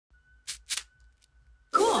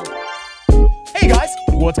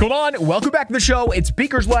What's going on? Welcome back to the show. It's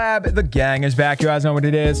Beaker's Lab. The gang is back. You guys know what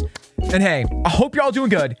it is. And hey, I hope y'all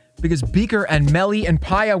doing good because Beaker and Melly and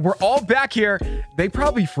Paya, we're all back here. They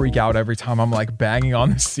probably freak out every time I'm like banging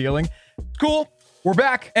on the ceiling. Cool. We're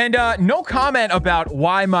back. And no comment about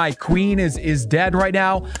why my queen is dead right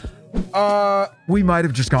now. We might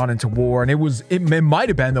have just gone into war, and it might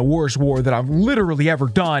have been the worst war that I've literally ever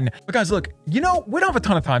done. But guys, look, you know, we don't have a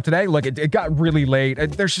ton of time today. Like, it got really late.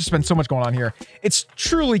 There's just been so much going on here. It's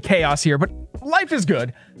truly chaos here, but life is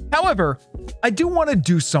good. However, I do want to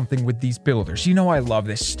do something with these builders. You know, I love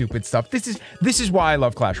this stupid stuff. This is why I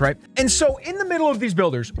love Clash, right? And so in the middle of these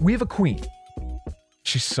builders, we have a queen.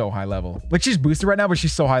 She's so high level. Like, she's boosted right now, but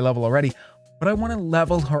she's so high level already. But I want to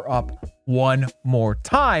level her up one more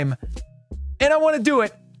time. And I want to do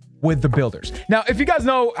it with the builders. Now, if you guys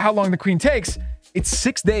know how long the queen takes, it's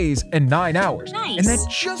 6 days and 9 hours. Nice. And that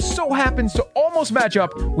just so happens to almost match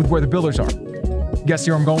up with where the builders are. You guys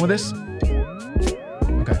see where I'm going with this?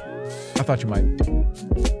 Okay. I thought you might.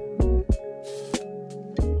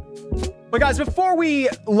 But guys, before we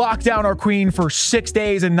lock down our queen for 6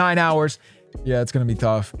 days and 9 hours, yeah, it's going to be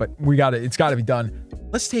tough, but it's got to be done.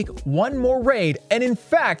 Let's take one more raid. And in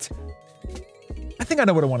fact, I think I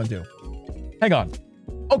know what I want to do. Hang on.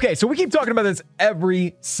 Okay, so we keep talking about this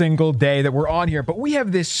every single day that we're on here, but we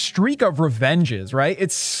have this streak of revenges, right?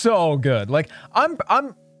 It's so good. Like,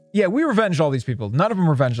 yeah, we revenged all these people. None of them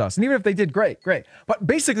revenged us. And even if they did, great. But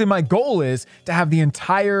basically, my goal is to have the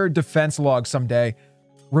entire defense log someday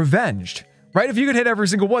revenged, right? If you could hit every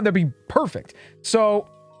single one, that'd be perfect. So,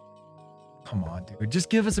 come on, dude.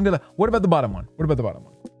 Just give us some good... What about the bottom one? What about the bottom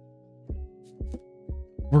one?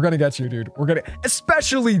 We're gonna get you, dude. We're gonna...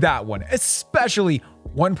 Especially that one. Especially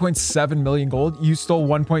 1.7 million gold. You stole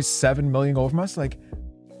 1.7 million gold from us? Like,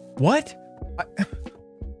 what?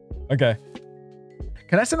 Okay.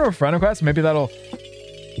 Can I send her a friend request? Maybe that'll...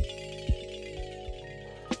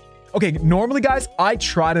 Okay, normally, guys, I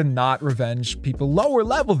try to not revenge people lower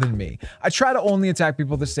level than me. I try to only attack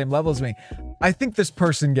people the same level as me. I think this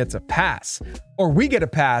person gets a pass. Or we get a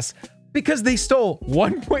pass because they stole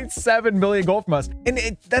 1.7 million gold from us.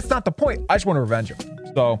 And that's not the point. I just want to revenge them.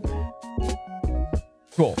 So,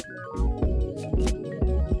 cool.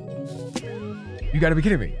 You gotta be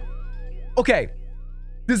kidding me. Okay,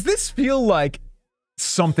 does this feel like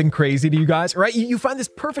something crazy to you guys, right? You find this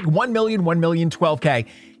perfect 1 million, 12K.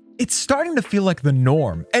 It's starting to feel like the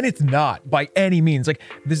norm, and it's not by any means. Like,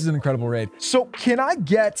 this is an incredible raid. So can I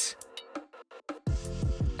get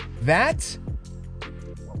that?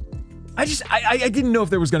 I didn't know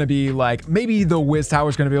if there was going to be like, maybe the Wiz Tower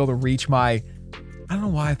is going to be able to reach my, I don't know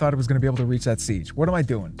why I thought it was going to be able to reach that siege. What am I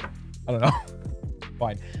doing? I don't know.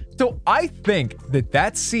 Fine. So I think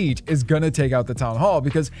that siege is going to take out the town hall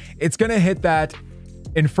because it's going to hit that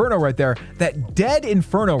inferno right there, that dead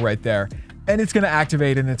inferno right there. And it's going to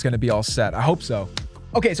activate and it's going to be all set. I hope so.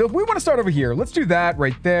 Okay, so if we want to start over here, let's do that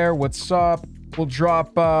right there. What's up? We'll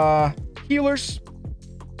drop healers.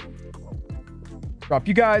 Drop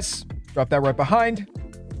you guys. Drop that right behind.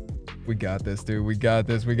 We got this, dude. We got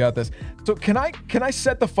this. So can I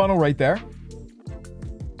set the funnel right there?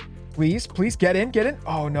 Please get in.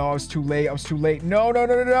 Oh no, I was too late.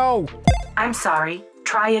 No. I'm sorry.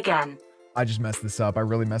 Try again. I just messed this up. I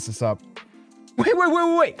really messed this up.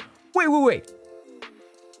 Wait.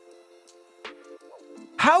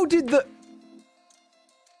 How did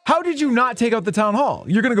you not take out the town hall?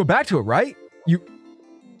 You're going to go back to it, right?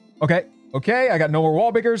 Okay. I got no more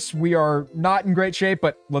wall breakers. We are not in great shape,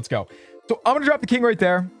 but let's go. So I'm going to drop the king right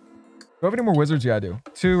there. Do I have any more wizards? Yeah, I do.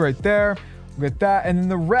 2 right there. We'll get that. And then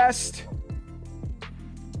the rest.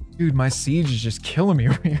 Dude, my siege is just killing me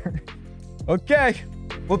over here. Okay,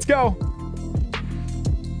 let's go.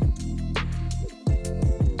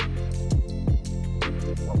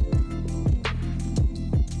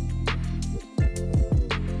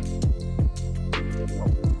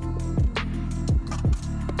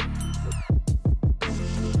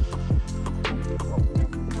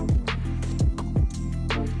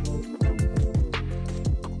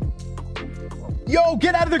 Yo,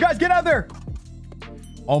 get out of there, guys. Get out of there.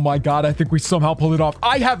 Oh my God. I think we somehow pulled it off.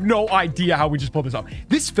 I have no idea how we just pulled this off.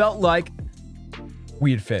 This felt like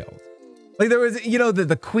we had failed. Like there was, you know,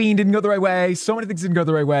 the queen didn't go the right way. So many things didn't go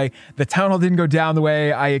the right way. The town hall didn't go down the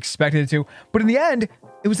way I expected it to. But in the end,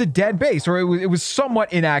 it was a dead base, or it was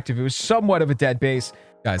somewhat inactive. It was somewhat of a dead base.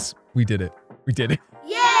 Guys, we did it.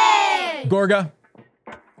 Yay! Gorga.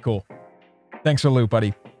 Cool. Thanks for the loot,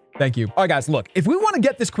 buddy. Thank you. All right, guys, look, if we want to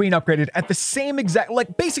get this queen upgraded at the same exact,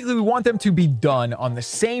 like basically we want them to be done on the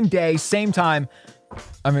same day, same time.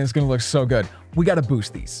 I mean, it's going to look so good. We got to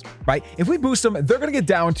boost these, right? If we boost them, they're going to get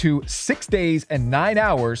down to 6 days and 9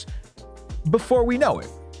 hours before we know it.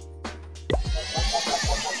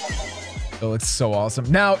 Oh, it's so awesome.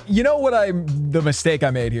 Now, you know what the mistake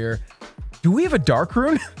I made here? Do we have a dark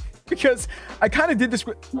rune? Because I kind of did this.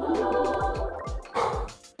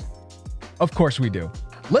 Of course we do.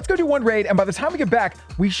 Let's go do one raid, and by the time we get back,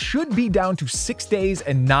 we should be down to 6 days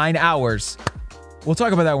and 9 hours. We'll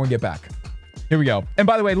talk about that when we get back. Here we go. And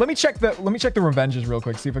by the way, let me check the revenges real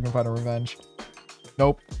quick. See if I can find a revenge.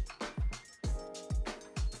 Nope.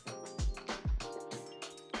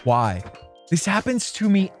 Why? This happens to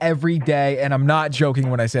me every day, and I'm not joking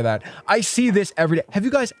when I say that. I see this every day. Have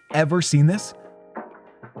you guys ever seen this?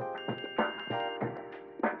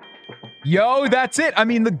 Yo, that's it. I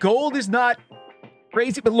mean, the gold is not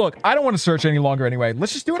crazy, but look, I don't want to search any longer anyway.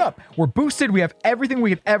 Let's just do it up. We're boosted. We have everything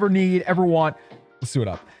we could ever need, ever want. Let's do it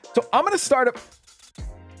up. So I'm going to start up.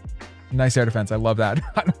 Nice air defense. I love that.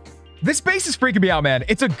 This base is freaking me out, man.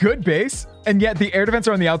 It's a good base, and yet the air defense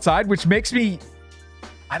are on the outside, which makes me,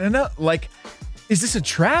 I don't know, like, is this a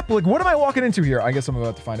trap? Like, what am I walking into here? I guess I'm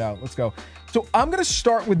about to find out. Let's go. So I'm going to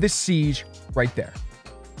start with this siege right there.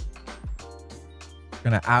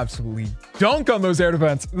 Gonna absolutely dunk on those air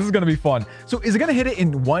defense. This is gonna be fun. So is it gonna hit it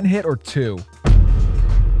in 1 hit or 2?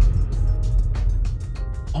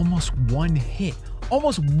 Almost 1 hit.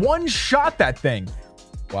 Almost 1 shot that thing.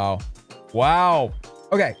 Wow. Wow.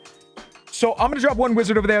 Okay. So I'm gonna drop 1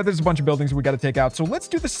 wizard over there. There's a bunch of buildings we gotta take out. So let's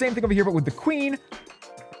do the same thing over here, but with the queen.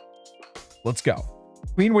 Let's go.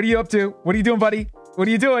 Queen, what are you up to? What are you doing, buddy? What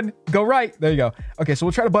are you doing? Go right. There you go. Okay, so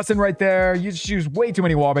we'll try to bust in right there. You just use way too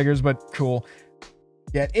many wall breakers, but cool.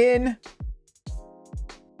 Get in.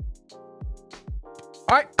 All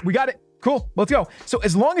right, we got it. Cool, let's go. So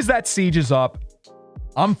as long as that siege is up,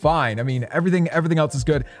 I'm fine. I mean, everything else is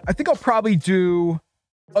good. I think I'll probably do...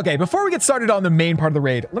 Okay, before we get started on the main part of the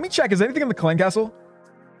raid, let me check. Is there anything in the clan castle?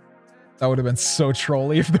 That would have been so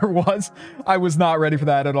trolly if there was. I was not ready for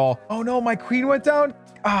that at all. Oh no, my queen went down.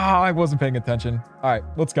 Ah, I wasn't paying attention. All right,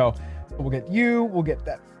 let's go. We'll get you. We'll get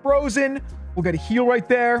that frozen. We'll get a heal right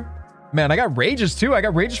there. Man, I got rages too. I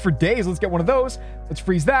got rages for days. Let's get one of those. Let's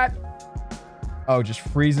freeze that. Oh, just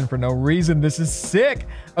freezing for no reason. This is sick.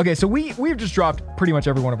 Okay, so we've just dropped pretty much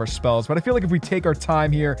every one of our spells, but I feel like if we take our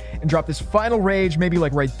time here and drop this final rage, maybe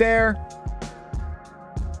like right there.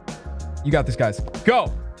 You got this, guys.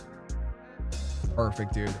 Go.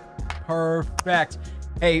 Perfect, dude. Perfect.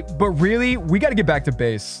 Hey, but really, we got to get back to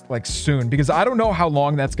base like soon because I don't know how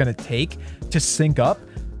long that's going to take to sync up,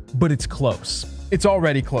 but it's close. It's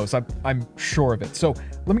already close. I'm sure of it. So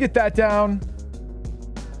let me get that down.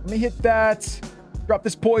 Let me hit that. Drop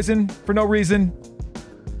this poison for no reason.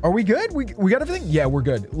 Are we good? We got everything? Yeah, we're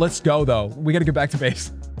good. Let's go, though. We got to get back to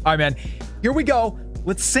base. All right, man. Here we go.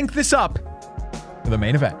 Let's sync this up for the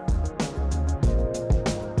main event.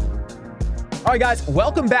 All right, guys.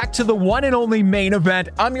 Welcome back to the one and only main event.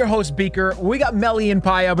 I'm your host, Beaker. We got Melly and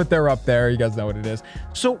Paya, but they're up there. You guys know what it is.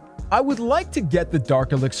 So I would like to get the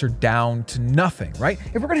Dark Elixir down to nothing, right?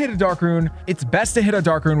 If we're going to hit a Dark Rune, it's best to hit a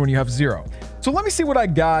Dark Rune when you have 0. So let me see what I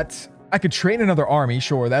got. I could train another army.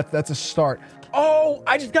 Sure, that's a start. Oh,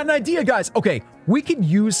 I just got an idea, guys. Okay, we could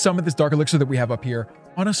use some of this Dark Elixir that we have up here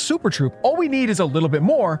on a Super Troop. All we need is a little bit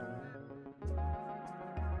more.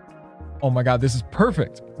 Oh my God, this is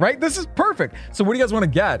perfect, right? This is perfect. So what do you guys want to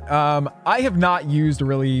get? I have not used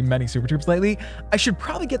really many Super Troops lately. I should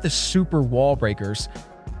probably get the Super Wall Breakers.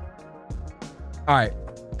 All right,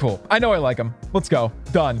 cool. I know I like them. Let's go.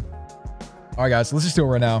 Done. All right, guys, let's just do it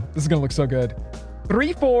right now. This is going to look so good.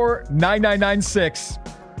 349996.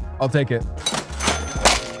 I'll take it.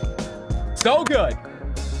 So good.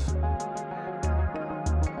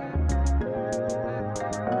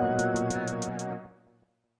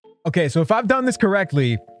 Okay, so if I've done this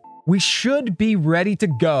correctly, we should be ready to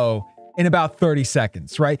go in about 30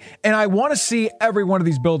 seconds, right? And I want to see every one of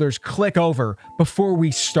these builders click over before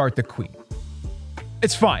we start the queen.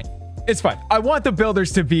 It's fine. It's fine. I want the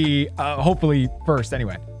builders to be hopefully first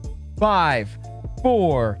anyway. 5,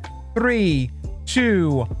 4, 3,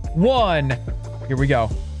 2, 1. Here we go.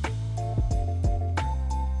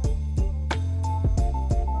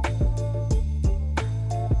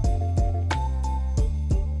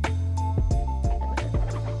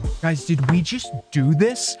 Guys, did we just do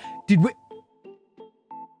this? Did we?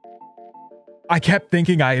 I kept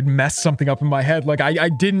thinking I had messed something up in my head. Like I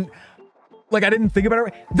didn't think about it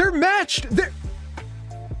right. They're matched.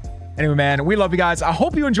 Anyway, man, we love you guys. I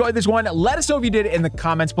hope you enjoyed this one. Let us know if you did in the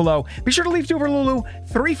comments below. Be sure to leave 2 for Lulu,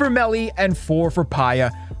 3 for Melly, and 4 for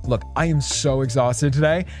Paya. Look, I am so exhausted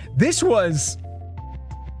today. This was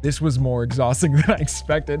This was more exhausting than I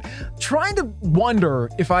expected. Trying to wonder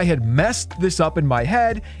if I had messed this up in my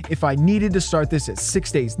head, if I needed to start this at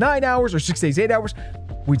 6 days, 9 hours, or 6 days, 8 hours.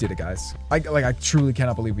 We did it, guys. I truly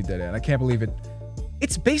cannot believe we did it. And I can't believe it.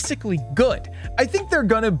 It's basically good. I think they're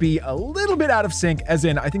going to be a little bit out of sync, as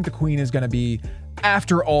in, I think the queen is going to be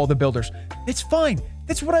after all the builders. It's fine.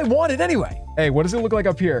 That's what I wanted anyway. Hey, what does it look like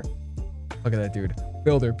up here? Look at that, dude.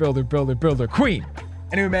 Builder, builder, builder, builder, queen.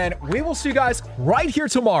 Anyway, man, we will see you guys right here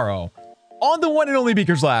tomorrow on the one and only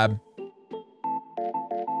Beaker's Lab.